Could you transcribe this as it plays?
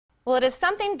Well, it is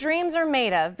something dreams are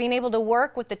made of, being able to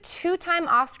work with the two-time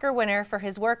Oscar winner for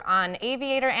his work on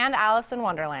Aviator and Alice in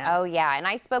Wonderland. Oh, yeah, and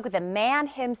I spoke with the man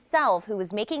himself who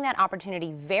was making that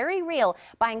opportunity very real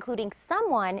by including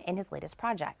someone in his latest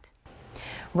project.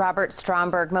 Robert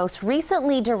Stromberg most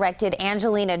recently directed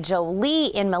Angelina Jolie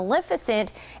in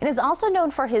Maleficent and is also known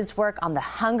for his work on The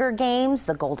Hunger Games,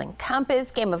 The Golden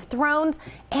Compass, Game of Thrones,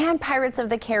 and Pirates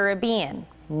of the Caribbean.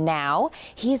 Now,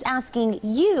 he's asking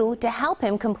you to help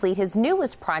him complete his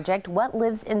newest project, What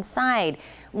Lives Inside.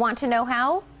 Want to know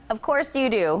how? Of course you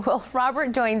do. Well,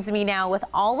 Robert joins me now with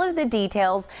all of the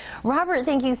details. Robert,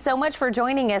 thank you so much for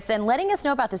joining us and letting us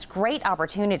know about this great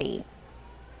opportunity.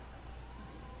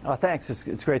 Oh, thanks.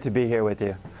 It's great to be here with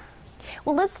you.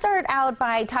 Well, let's start out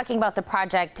by talking about the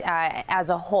project as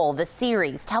a whole, the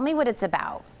series. Tell me what it's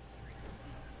about.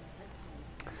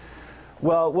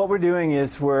 Well, what we're doing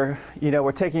is we're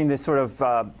taking this sort of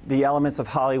the elements of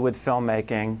Hollywood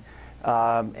filmmaking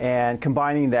and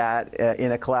combining that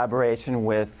in a collaboration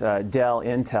with Dell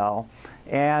Intel,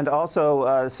 and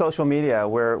also social media.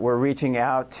 We're reaching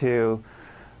out to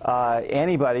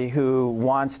anybody who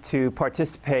wants to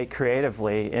participate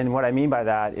creatively, and what I mean by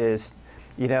that is,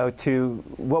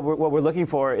 what we're looking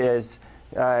for is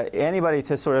anybody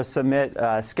to sort of submit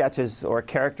sketches or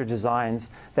character designs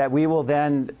that we will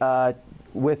then,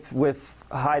 with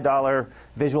high-dollar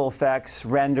visual effects,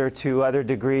 render to other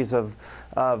degrees of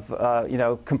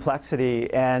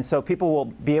complexity, and so people will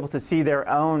be able to see their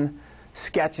own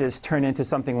sketches turn into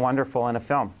something wonderful in a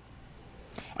film.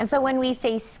 And so when we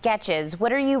say sketches,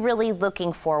 what are you really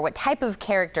looking for? What type of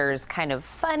characters? Kind of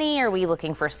funny? Are we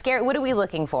looking for scary? What are we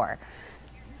looking for?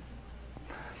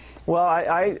 Well,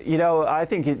 I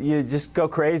think you just go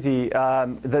crazy.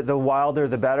 The wilder,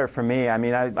 the better for me. I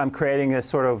mean, I'm creating this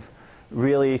sort of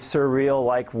really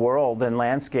surreal-like world and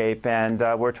landscape, and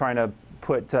we're trying to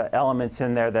put elements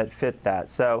in there that fit that.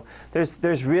 So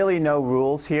there's really no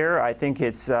rules here. I think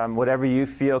it's whatever you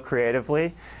feel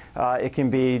creatively. It can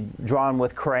be drawn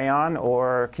with crayon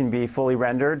or can be fully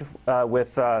rendered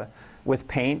with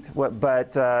paint.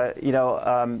 But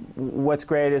what's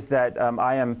great is that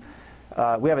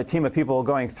we have a team of people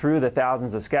going through the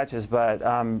thousands of sketches. But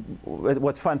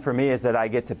what's fun for me is that I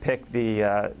get to pick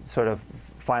the sort of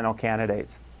final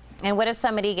candidates. And what if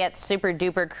somebody gets super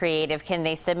duper creative? Can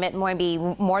they submit maybe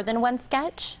more than one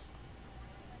sketch?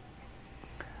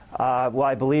 Well,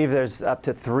 I believe there's up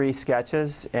to 3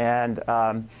 sketches, and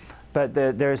but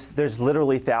there's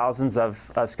literally thousands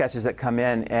of sketches that come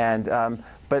in, and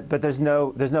but there's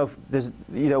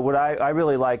what I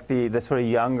really like the sort of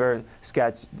younger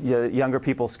younger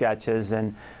people sketches,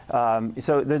 and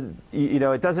so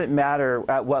it doesn't matter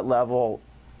at what level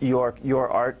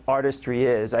your artistry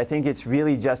is. I think it's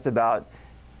really just about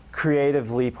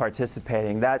creatively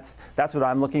participating. That's what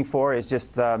I'm looking for, is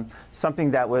just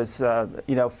something that was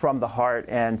from the heart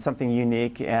and something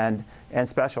unique and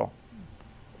special.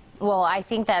 Well, I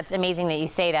think that's amazing that you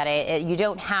say that. You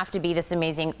don't have to be this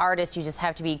amazing artist. You just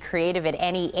have to be creative at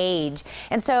any age.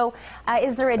 And so,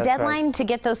 is there a deadline to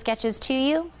get those sketches to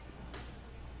you?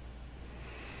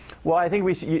 Well, I think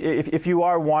if you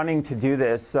are wanting to do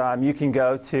this, you can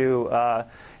go to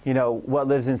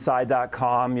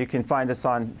whatlivesinSide.com. You can find us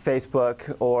on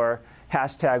Facebook, or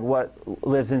hashtag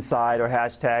 #WhatLivesInside or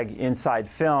hashtag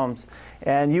 #InsideFilms,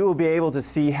 and you will be able to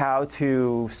see how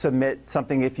to submit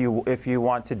something if you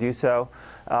want to do so,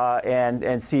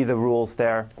 and see the rules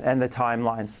there and the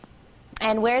timelines.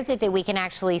 And where is it that we can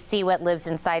actually see what lives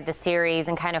inside the series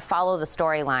and kind of follow the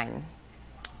storyline?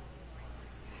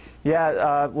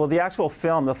 Yeah, well, the actual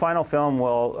film, the final film,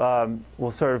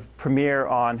 will sort of premiere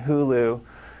on Hulu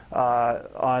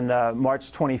on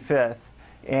March 25th.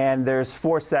 And there's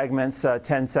 4 segments,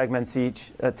 10 segments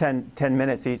each, 10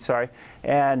 minutes each, sorry.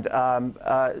 And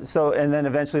and then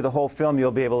eventually the whole film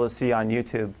you'll be able to see on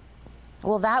YouTube.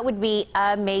 Well, that would be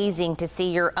amazing to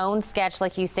see your own sketch,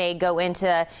 like you say, go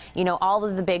into, all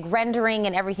of the big rendering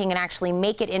and everything and actually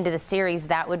make it into the series.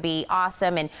 That would be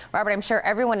awesome. And Robert, I'm sure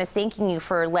everyone is thanking you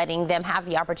for letting them have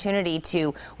the opportunity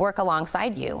to work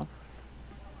alongside you.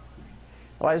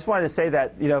 Well, I just wanted to say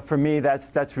that, for me,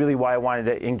 that's really why I wanted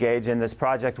to engage in this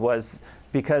project, was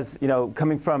because,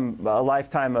 coming from a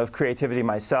lifetime of creativity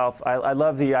myself, I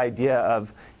love the idea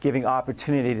of giving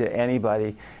opportunity to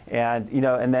anybody, and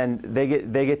and then they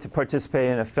get to participate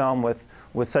in a film with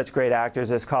such great actors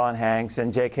as Colin Hanks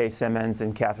and J.K. Simmons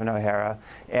and Catherine O'Hara,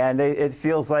 and it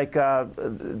feels like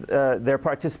they're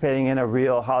participating in a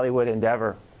real Hollywood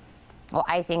endeavor. Well,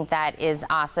 I think that is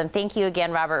awesome. Thank you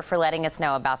again, Robert, for letting us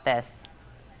know about this.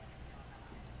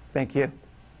 Thank you.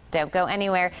 Don't go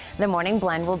anywhere. The Morning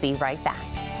Blend will be right back.